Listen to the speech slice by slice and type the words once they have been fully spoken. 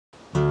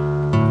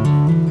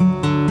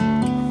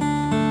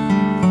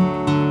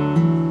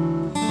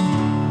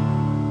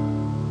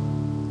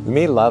We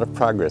made a lot of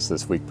progress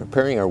this week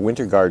preparing our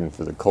winter garden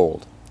for the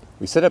cold.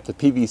 We set up the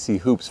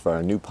PVC hoops for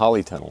our new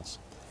polytunnels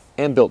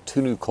and built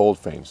 2 new cold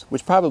frames,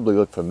 which probably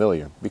look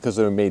familiar because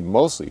they were made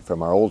mostly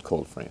from our old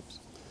cold frames.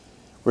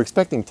 We're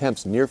expecting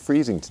temps near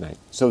freezing tonight,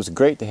 so it's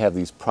great to have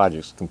these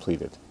projects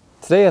completed.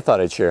 Today I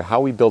thought I'd share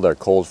how we build our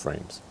cold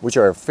frames, which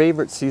are our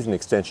favorite season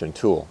extension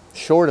tool,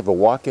 short of a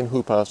walk-in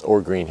hoop house or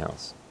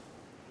greenhouse.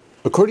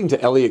 According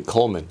to Eliot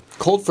Coleman,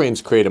 cold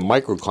frames create a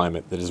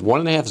microclimate that is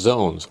 1.5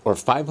 zones or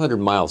 500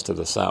 miles to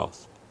the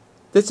south.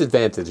 This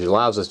advantage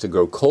allows us to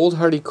grow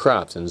cold-hardy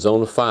crops in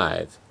Zone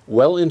 5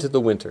 well into the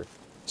winter.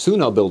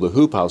 Soon I'll build a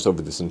hoop house over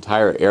this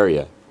entire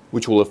area,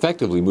 which will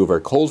effectively move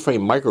our cold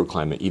frame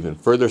microclimate even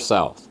further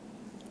south,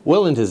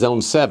 well into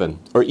Zone 7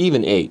 or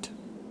even 8.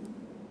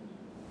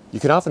 You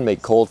can often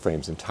make cold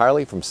frames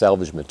entirely from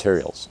salvaged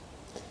materials.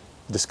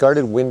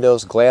 Discarded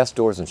windows, glass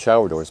doors, and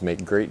shower doors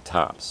make great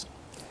tops.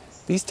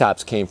 These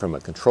tops came from a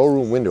control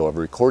room window of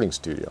a recording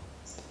studio.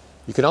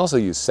 You can also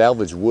use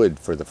salvaged wood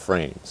for the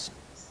frames.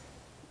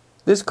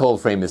 This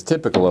cold frame is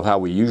typical of how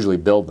we usually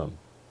build them.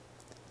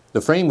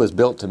 The frame was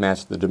built to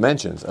match the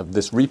dimensions of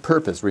this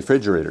repurposed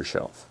refrigerator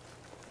shelf.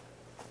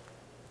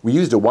 We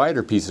used a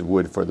wider piece of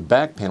wood for the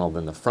back panel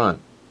than the front,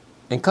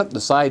 and cut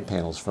the side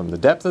panels from the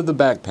depth of the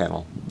back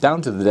panel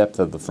down to the depth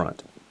of the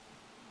front.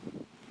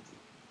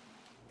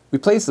 We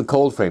placed the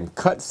cold frame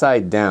cut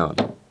side down,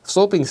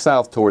 sloping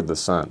south toward the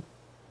sun.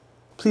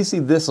 Please see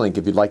this link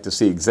if you'd like to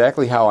see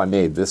exactly how I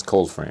made this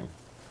cold frame.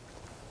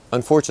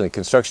 Unfortunately,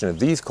 construction of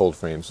these cold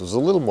frames was a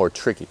little more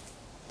tricky.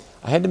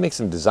 I had to make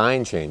some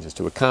design changes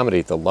to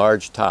accommodate the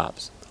large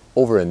tops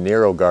over a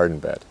narrow garden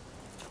bed.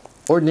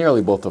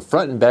 Ordinarily, both the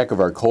front and back of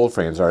our cold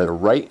frames are at a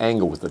right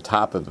angle with the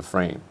top of the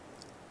frame.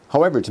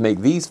 However, to make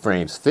these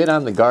frames fit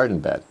on the garden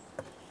bed,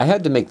 I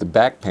had to make the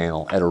back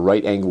panel at a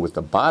right angle with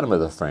the bottom of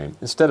the frame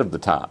instead of the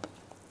top.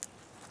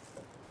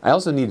 I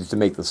also needed to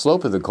make the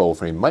slope of the cold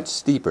frame much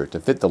steeper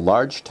to fit the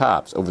large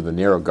tops over the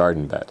narrow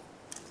garden bed.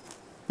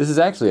 This is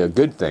actually a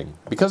good thing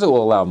because it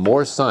will allow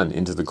more sun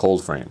into the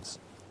cold frames.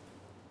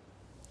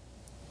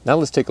 Now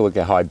let's take a look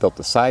at how I built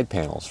the side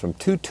panels from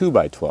 2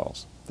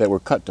 2x12s that were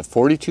cut to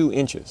 42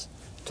 inches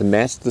to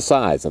match the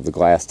size of the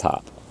glass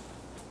top.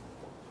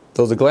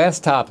 Though the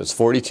glass top is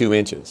 42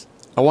 inches,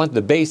 I want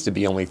the base to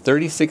be only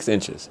 36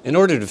 inches in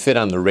order to fit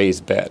on the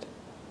raised bed.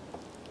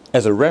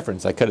 As a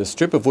reference, I cut a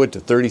strip of wood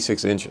to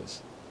 36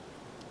 inches.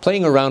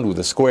 Playing around with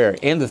a square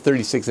and the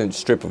 36-inch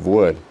strip of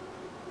wood,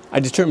 I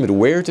determined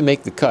where to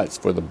make the cuts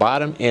for the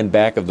bottom and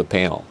back of the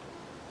panel,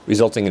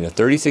 resulting in a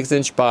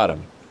 36-inch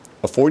bottom,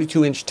 a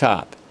 42-inch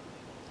top,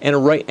 and a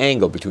right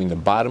angle between the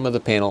bottom of the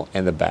panel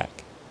and the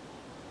back.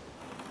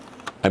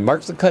 I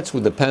marked the cuts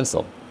with a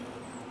pencil,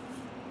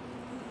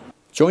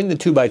 joined the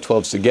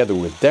 2x12s together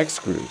with deck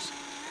screws,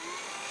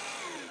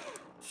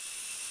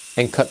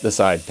 and cut the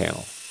side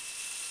panel.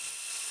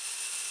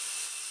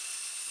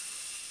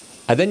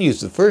 I then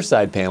used the first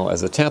side panel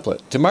as a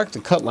template to mark the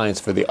cut lines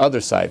for the other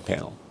side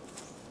panel.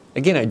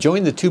 Again, I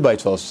joined the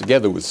 2x12s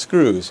together with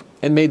screws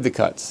and made the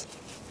cuts.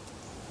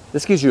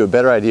 This gives you a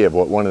better idea of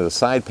what one of the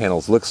side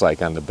panels looks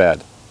like on the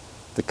bed.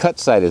 The cut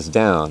side is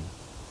down,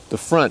 the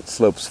front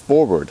slopes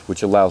forward,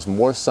 which allows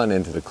more sun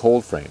into the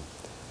cold frame,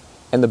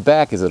 and the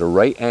back is at a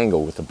right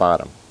angle with the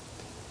bottom.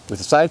 With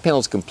the side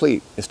panels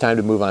complete, it's time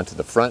to move on to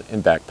the front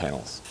and back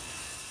panels.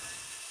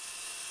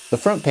 The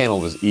front panel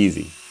was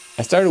easy.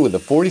 I started with a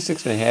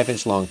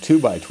 46.5-inch long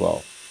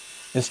 2x12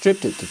 and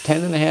stripped it to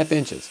 10.5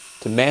 inches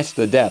to match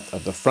the depth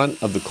of the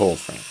front of the cold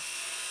frame.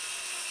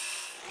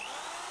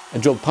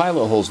 I drilled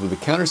pilot holes with a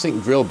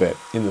countersink drill bit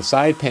in the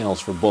side panels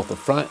for both the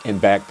front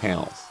and back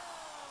panels.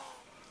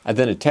 I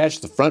then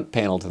attached the front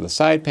panel to the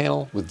side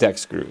panel with deck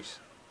screws.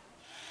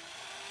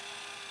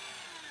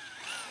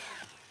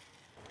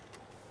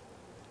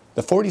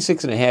 The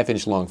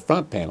 46.5-inch long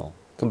front panel,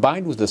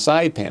 combined with the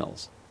side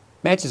panels,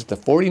 matches the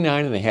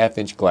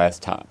 49.5-inch glass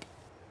top.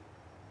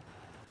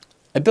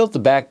 I built the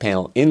back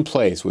panel in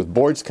place with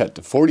boards cut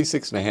to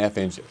 46.5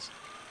 inches.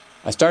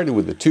 I started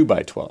with the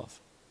 2x12.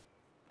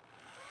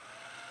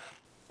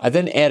 I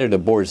then added a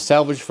board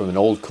salvaged from an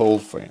old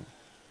cold frame.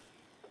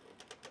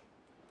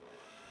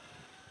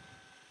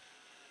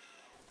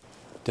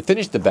 To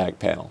finish the back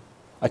panel,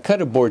 I cut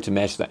a board to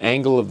match the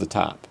angle of the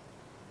top.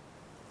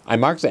 I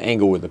marked the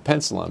angle with a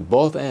pencil on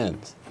both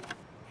ends,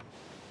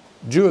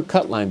 drew a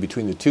cut line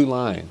between the 2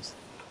 lines,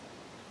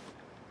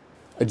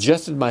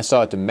 adjusted my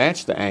saw to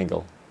match the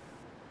angle,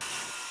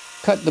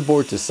 cut the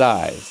board to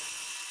size,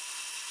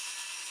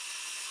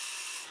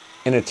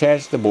 and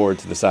attached the board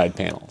to the side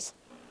panels.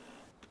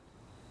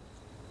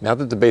 Now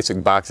that the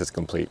basic box is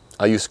complete,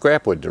 I'll use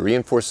scrap wood to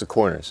reinforce the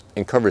corners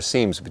and cover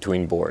seams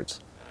between boards.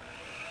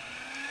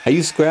 I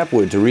use scrap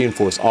wood to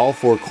reinforce all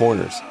 4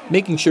 corners,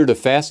 making sure to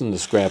fasten the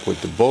scrap wood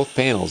to both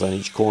panels on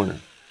each corner.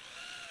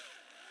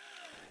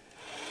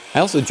 I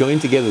also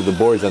joined together the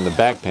boards on the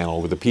back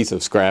panel with a piece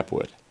of scrap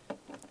wood.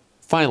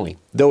 Finally,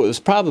 though it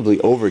was probably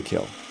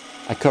overkill,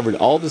 I covered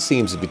all the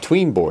seams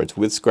between boards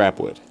with scrap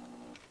wood.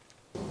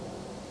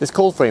 This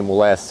cold frame will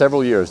last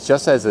several years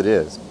just as it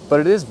is, but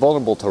it is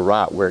vulnerable to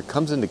rot where it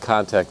comes into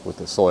contact with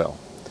the soil.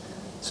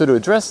 So to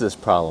address this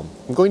problem,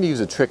 I'm going to use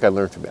a trick I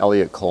learned from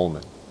Eliot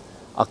Coleman.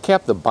 I'll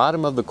cap the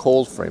bottom of the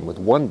cold frame with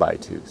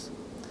 1x2s.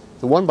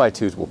 The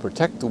 1x2s will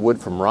protect the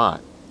wood from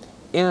rot,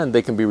 and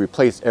they can be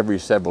replaced every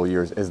several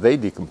years as they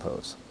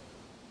decompose.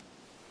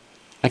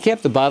 I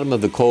capped the bottom of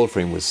the cold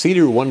frame with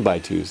cedar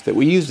 1x2s that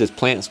we used as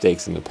plant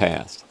stakes in the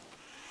past.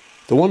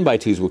 The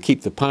 1x2s will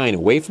keep the pine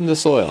away from the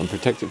soil and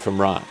protect it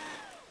from rot.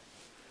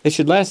 It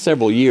should last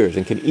several years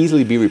and can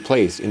easily be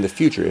replaced in the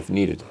future if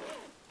needed.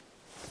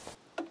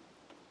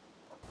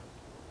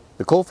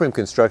 The cold frame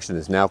construction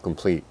is now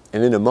complete,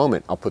 and in a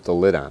moment I'll put the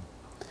lid on.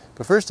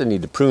 But first I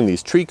need to prune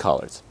these tree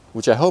collards,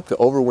 which I hope to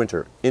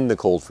overwinter in the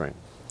cold frame.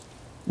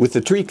 With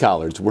the tree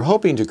collards, we're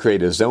hoping to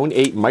create a Zone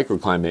 8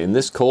 microclimate in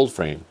this cold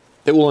frame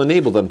that will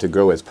enable them to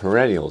grow as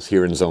perennials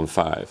here in Zone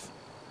 5.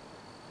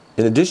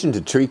 In addition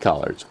to tree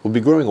collards, we'll be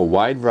growing a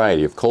wide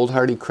variety of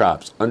cold-hardy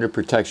crops under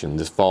protection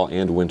this fall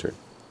and winter.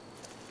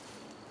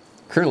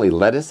 Currently,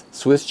 lettuce,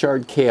 Swiss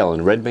chard kale,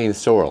 and red vein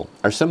sorrel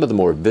are some of the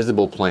more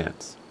visible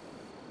plants.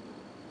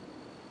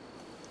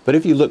 But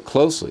if you look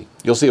closely,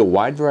 you'll see a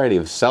wide variety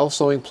of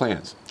self-sowing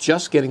plants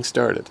just getting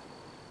started.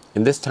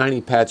 In this tiny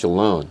patch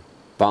alone,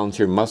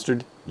 volunteer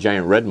mustard,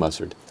 giant red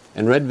mustard,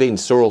 and red vein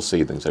sorrel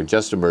seedlings are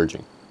just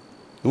emerging.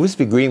 The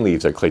wispy green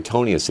leaves are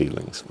Claytonia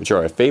seedlings, which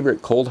are our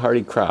favorite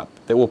cold-hardy crop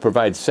that will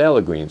provide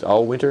salad greens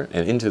all winter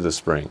and into the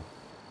spring.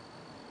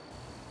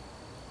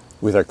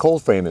 With our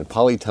cold frame and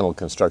polytunnel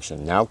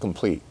construction now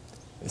complete,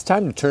 it's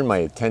time to turn my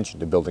attention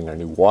to building our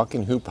new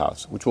walk-in hoop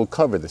house, which will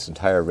cover this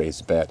entire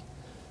raised bed.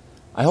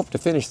 I hope to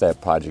finish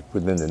that project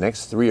within the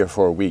next 3 or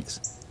 4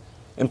 weeks,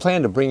 and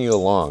plan to bring you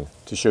along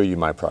to show you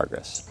my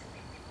progress.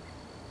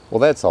 Well,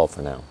 that's all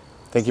for now.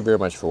 Thank you very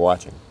much for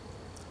watching.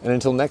 And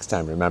until next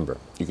time, remember,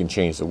 you can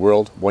change the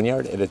world 1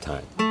 yard at a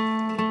time.